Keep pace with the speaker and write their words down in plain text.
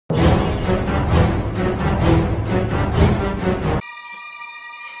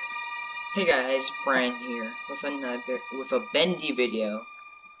Hey guys, Brian here with a Bendy video.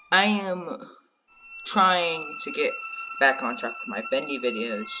 I am trying to get back on track with my Bendy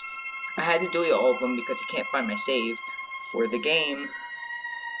videos. I had to delete all of them because I can't find my save for the game.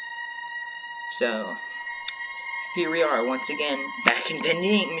 So here we are once again back in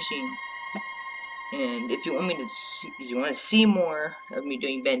Bendy Ink Machine. And if you want to see more of me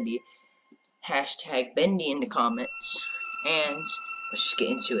doing Bendy, hashtag Bendy in the comments. And let's just get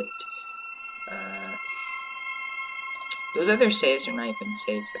into it. Those other saves are not even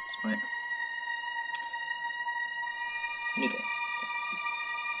saves at this point. New game.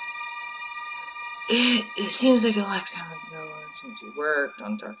 It seems like a lifetime ago since we worked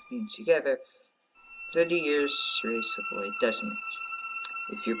on talking together. 30 years seriously, doesn't it?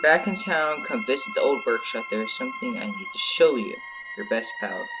 If you're back in town, come visit the old workshop. There is something I need to show you. Your best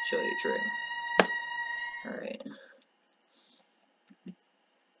pal, Joey Drew. Alright.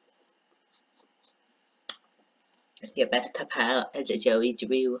 Your best pal, Joey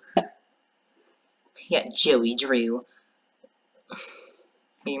Drew. Yeah, Joey Drew.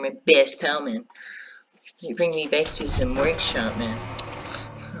 You're my best pal, man. You bring me back to some workshop, man.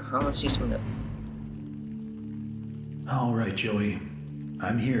 I want to see some of that. Alright, Joey.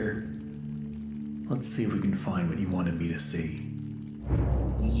 I'm here. Let's see if we can find what you wanted me to see.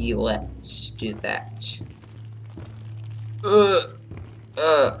 Yeah, let's do that.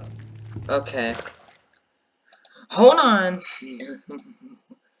 Okay. Hold on.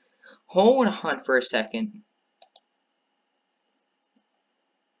 Hold on for a second.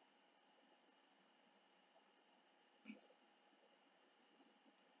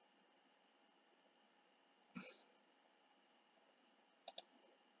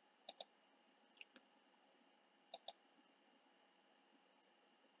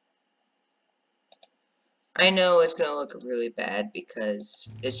 I know it's gonna look really bad because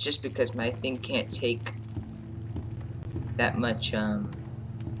it's just because my thing can't take that much, ooh,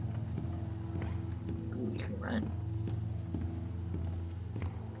 you can run.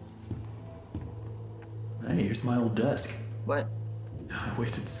 Hey, here's my old desk. What? I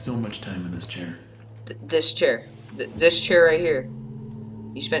wasted so much time in this chair. This chair. This chair right here.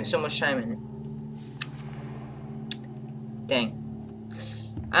 You spent so much time in it. Dang.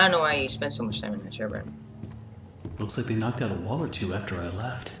 I don't know why you spent so much time in that chair, Brian. Looks like they knocked out a wall or two after I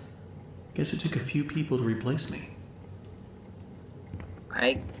left. Guess it took a few people to replace me.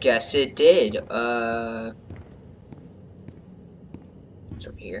 I guess it did. It's over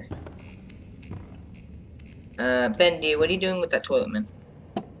here. Bendy, what are you doing with that toilet, man?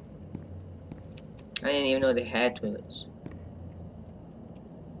 I didn't even know they had toilets.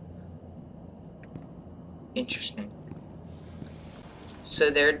 Interesting. So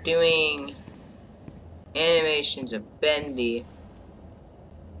they're doing animations of Bendy.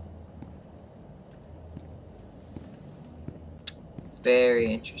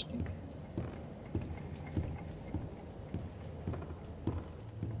 Very interesting.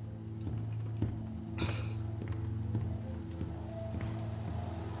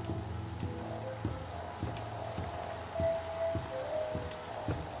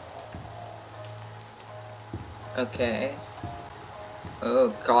 Okay. Oh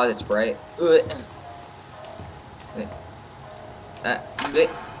god, it's bright. Wait. Wait.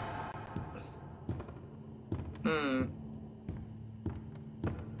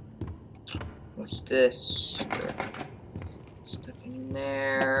 What's this? Stuff in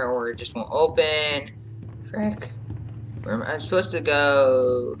there, or it just won't open. Frick. Where am I supposed to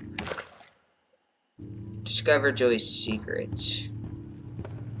go? Discover Joey's secrets.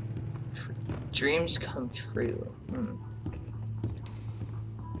 Dreams come true.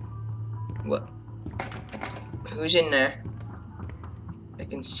 What? Who's in there? I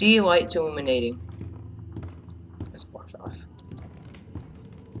can see lights illuminating. That's blocked off.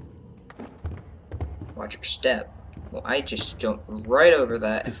 Watch your step. Well, I just jumped right over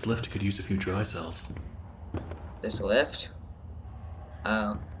that. This lift could use a few dry cells. This lift?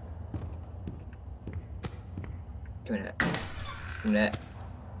 Oh. Give me that. Give me that.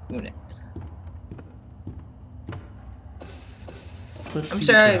 Give me that. I'm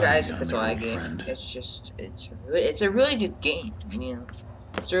sorry guys if it's laggy. It's just, it's a really good game, you know.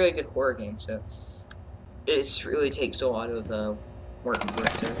 It's a really good horror game, so it really takes a lot of work for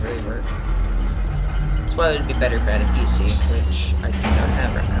it to really work. That's why it would be better if I had a PC, which I do not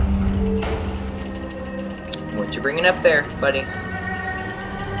have right now. What you bringing up there, buddy?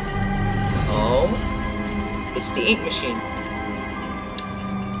 Oh, it's the ink machine.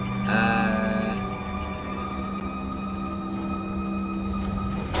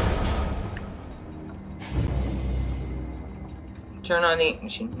 Turn on the ink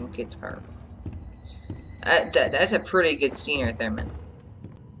machine. Okay, the power. That's a pretty good scene right there, man.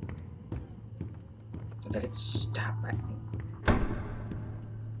 If I could stop right now.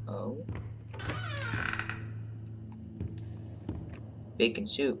 Oh. Bacon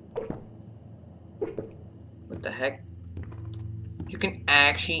soup. What the heck? You can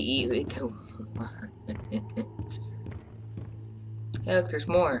actually eat with the Hey, look, there's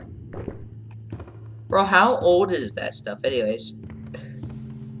more. Bro, how old is that stuff, anyways?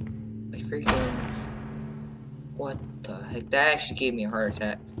 I freaking. What the heck? That actually gave me a heart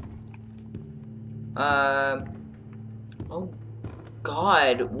attack. Oh,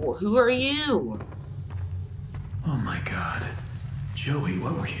 God. Who are you? Oh my god. Joey,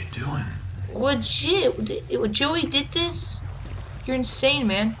 what were you doing? Legit. Joey did this? You're insane,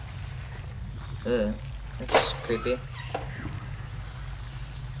 man. Ugh. That's creepy.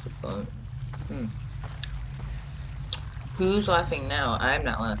 It's a bone. Who's laughing now? I'm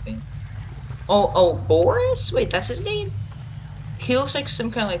not laughing. Oh, Boris? Wait, that's his name? He looks like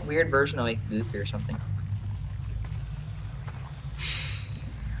some kind of like weird version of like Goofy or something.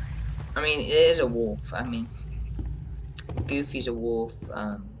 I mean, it is a wolf. I mean, Goofy's a wolf.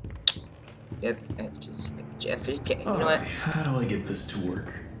 Jeff is. You know what? How do I get this to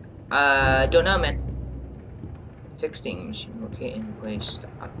work? Don't know, man. Fixing machine. Okay, in place the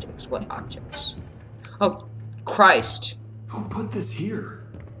objects. What objects? Oh, Christ. Who put this here?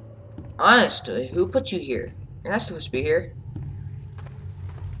 Honestly, who put you here? You're not supposed to be here.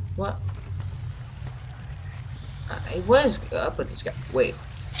 What? What is up with this guy? Wait.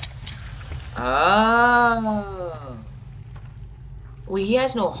 Oh. Well, he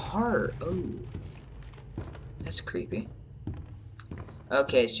has no heart. Oh. That's creepy.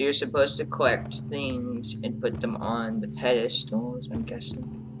 Okay, so you're supposed to collect things and put them on the pedestals, I'm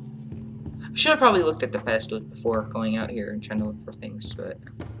guessing. I should have probably looked at the pedestals before going out here and trying to look for things, but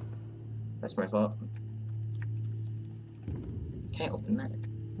that's my fault. Can I open that?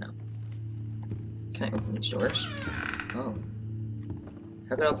 No. Can I open these doors? Oh.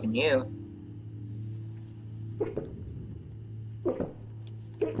 How can I open you?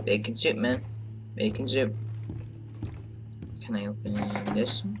 Bacon soup, man. Bacon soup. Can I open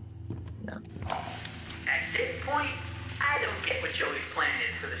this one? No. At this point, I don't get what Joey's plan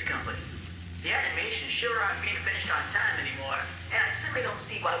is for this company. The animations sure aren't being finished on time anymore, and I simply don't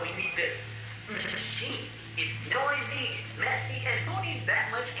see why we need this machine. It's noisy, it's messy, and who needs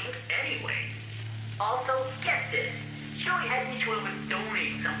that much ink anyway? Also, get this. Joey had each one of us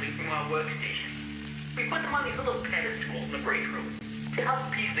donate something from our workstation. We put them on these little pedestals in the break room to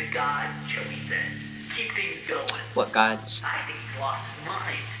help appease the gods, Joey says. Keep things going. What gods? I think he's lost his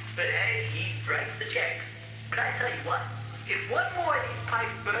mind. But hey, he writes the checks. But I tell you what, if one more of these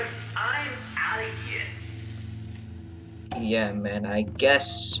pipes burst, I'm out of here. Yeah, man, I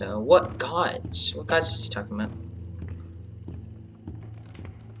guess so. What gods? What gods is he talking about?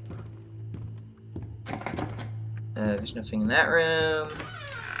 There's nothing in that room.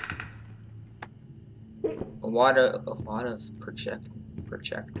 A lot of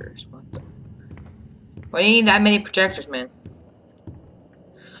projectors. What the? Why do you need that many projectors, man?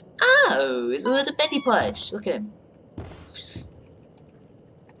 Oh, it's a little Bendy plush. Look at him.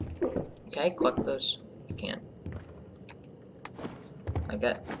 Can I collect those? I can. I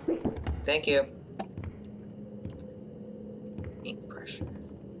got. Thank you. Ink pressure.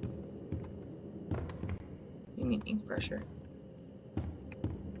 What do you mean ink pressure?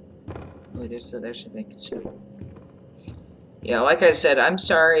 Oh, there's a bacon soup. Yeah, like I said, I'm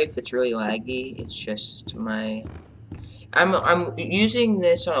sorry if it's really laggy. It's just my. I'm using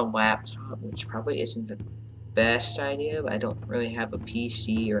this on a laptop, which probably isn't the best idea, but I don't really have a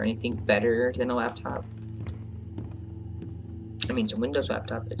PC or anything better than a laptop. I mean, it's a Windows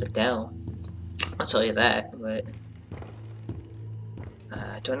laptop. It's a Dell. I'll tell you that, but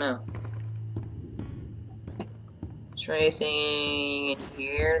I don't know. Is there anything in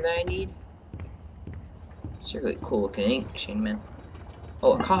here that I need? It's a really cool looking ink machine, man.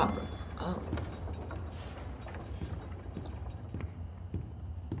 Oh, a copper. Oh.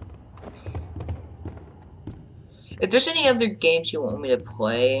 If there's any other games you want me to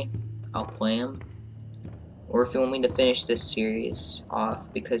play, I'll play them. Or if you want me to finish this series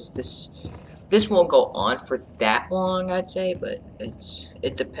off, because this won't go on for that long, I'd say, but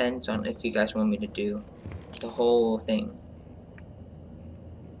it depends on if you guys want me to do the whole thing.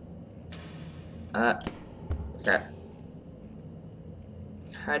 Okay.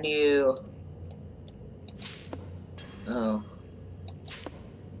 How do you? Oh.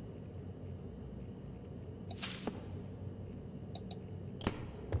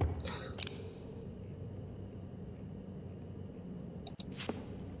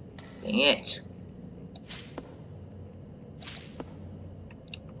 Dang it.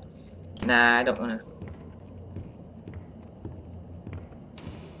 Nah, I don't wanna.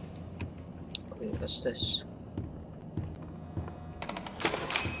 Wait, what's this?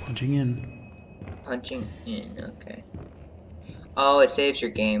 Punching in. Punching in, okay. Oh, it saves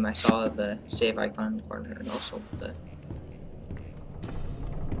your game. I saw the save icon in the corner, and also the...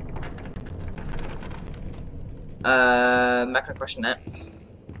 I'm not gonna question that.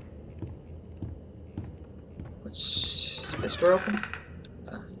 What's this door open?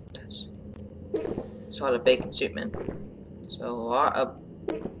 It does. Saw the bacon soup, man. So a lot of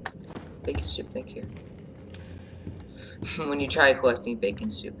bacon soup, thank you. When you try collecting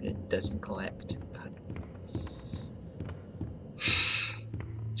bacon soup and it doesn't collect. God.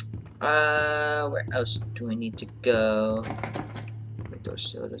 Where else do I need to go? The door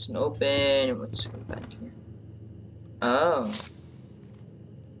still doesn't open. What's back here? Oh.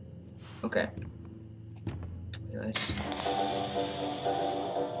 Okay. Nice.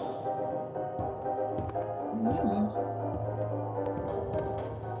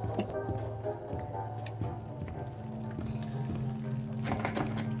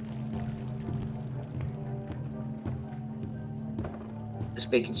 There's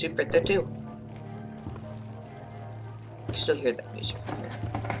bacon soup right there too. I can still hear that music from here.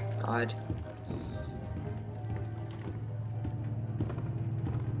 God.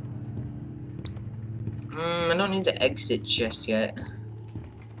 I don't need to exit just yet.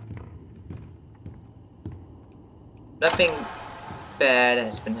 Nothing bad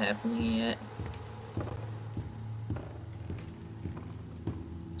has been happening yet.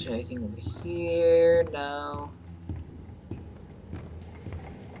 Is there anything over here? No.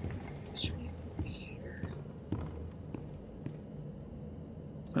 Is there anything over here?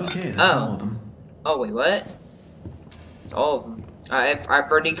 Okay, that's all of them. Oh wait, what? It's all of them. I've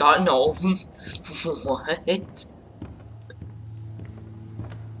already gotten all of them. What?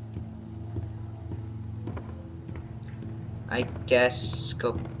 I guess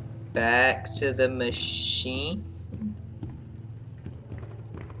go back to the machine.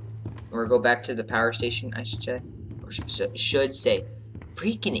 Or go back to the power station, I should say. Or should say.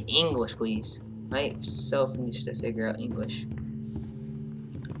 Freaking English, please. Myself needs to figure out English.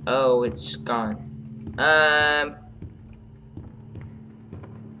 Oh, it's gone.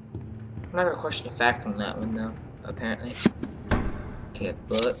 I'm not gonna question the fact on that one, though, apparently. Okay, a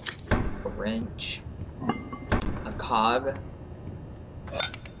book, a wrench, a cog,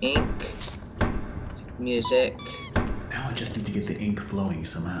 ink, music. Now I just need to get the ink flowing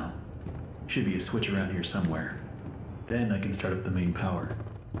somehow. Should be a switch around here somewhere. Then I can start up the main power.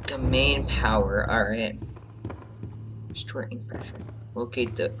 The main power, alright. Restore ink pressure.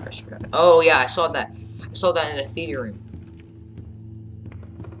 Locate the pressure. Oh yeah, I saw that. I saw that in the theater room.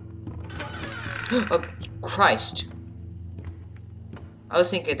 Oh, Christ. I was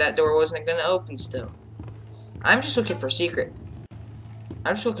thinking that door wasn't gonna open still. I'm just looking for a secret.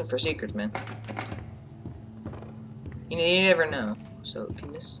 I'm just looking for secrets, man. You never know. So,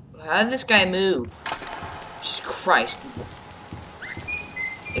 can this... How did this guy move? Jesus Christ.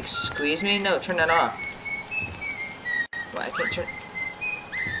 Excuse me? No, turn that off. Why, I can't turn...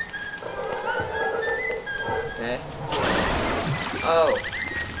 Okay. Oh.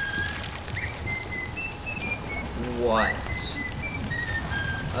 What?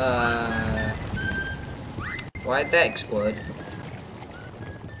 Why'd that explode?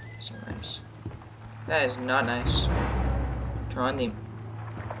 So nice. That is not nice. Turn on the...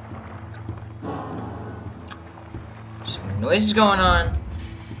 Some noise is going on.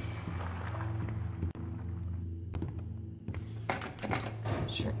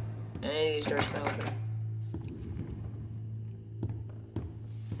 Sure. Any of these doors can open.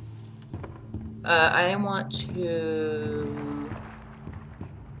 I want to...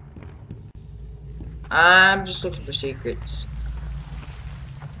 I'm just looking for secrets.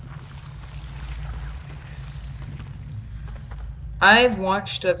 I've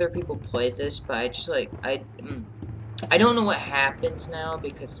watched other people play this, but I just like I don't know what happens now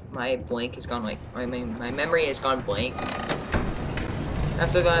because my blank has gone like my memory has gone blank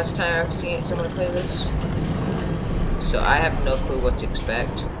after the last time I've seen someone play this. So I have no clue what to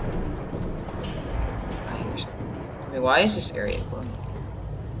expect. I hear something. I mean, why is this area glowing?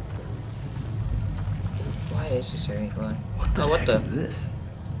 Why is this area glowing? What the heck is this?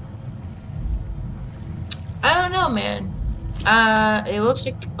 I don't know, man. It looks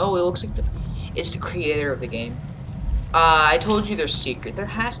like it's the creator of the game. I told you there's secret. There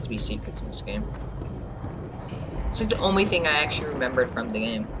has to be secrets in this game. It's like the only thing I actually remembered from the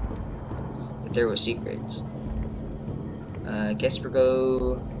game. That there was secrets. I guess we'll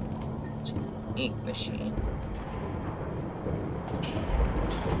go ink machine.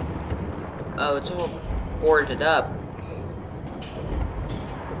 Oh, it's all boarded up.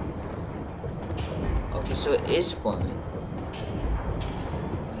 Okay, so it is flowing.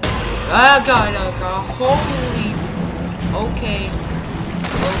 Ah, God, oh, God, holy. Okay.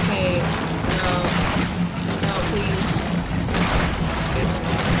 Okay. No. No, please. Skip.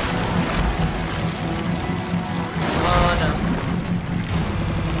 Oh, no.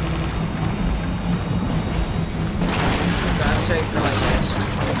 God, I'm sorry for like that,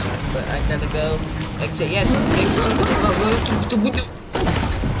 but I gotta go. Exit, yes. Exit.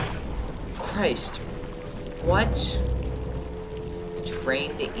 Christ. What?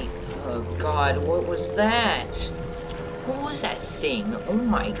 Drain the ink. Oh God, what was that? What was that thing? Oh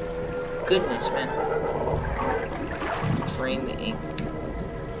my goodness, man. Drain the ink.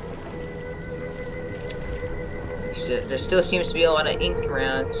 There still seems to be a lot of ink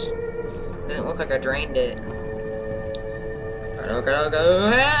around. Doesn't look like I drained it.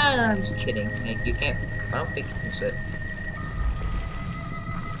 Go. Ah, I'm just kidding. Like, you can't. I don't think you can sit.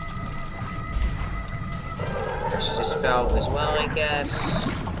 There's this valve as well, I guess.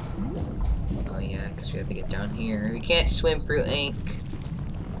 Oh yeah, because we have to get down here. You can't swim through ink.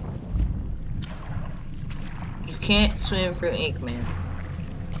 You can't swim through ink, man.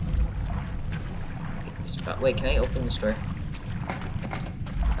 Wait, can I open this door?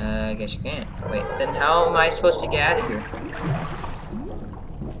 I guess you can't. Wait, then how am I supposed to get out of here?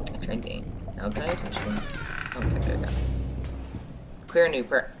 I tried the ink. Now can I open this one? Okay, there we go. Clear a new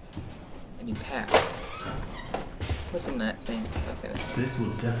path. What's in that thing? Okay. This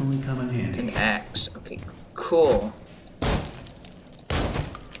will definitely come in handy. An axe. Okay, cool.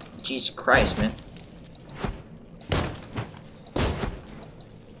 Jesus Christ, man.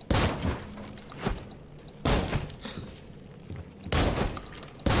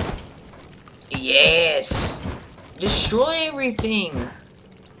 Yes! Destroy everything!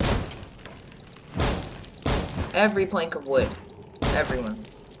 Every plank of wood. Everyone.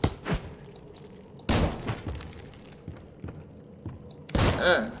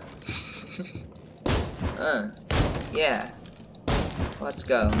 Yeah. Let's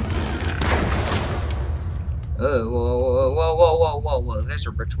go. Oh, whoa. There's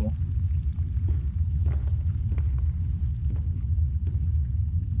a ritual.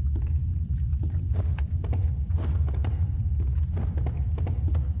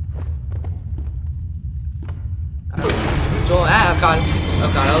 Oh God.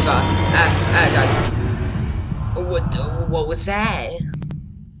 God. What was that?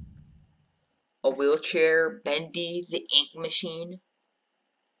 A wheelchair, Bendy, the ink machine?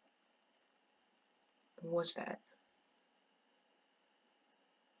 What was that?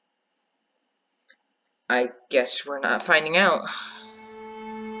 I guess we're not finding out.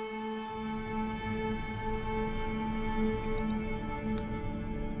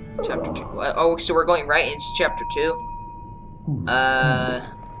 Chapter 2. Oh, so we're going right into chapter 2? What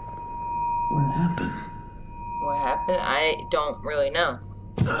happened? What happened? I don't really know.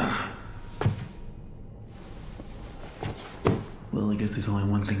 Well, I guess there's only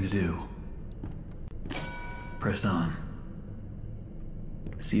one thing to do. Press on.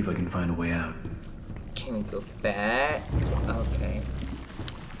 See if I can find a way out. Can we go back? Okay.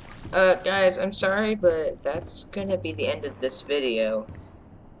 Guys, I'm sorry, but that's gonna be the end of this video.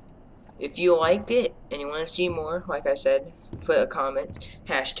 If you liked it and you want to see more, like I said, put a comment,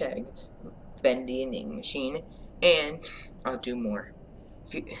 hashtag Bendy and the Ink Machine, and I'll do more.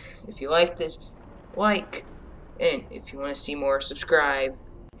 If you like this, like, and if you want to see more, subscribe,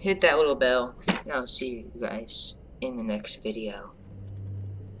 hit that little bell, and I'll see you guys in the next video.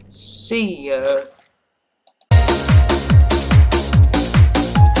 See ya!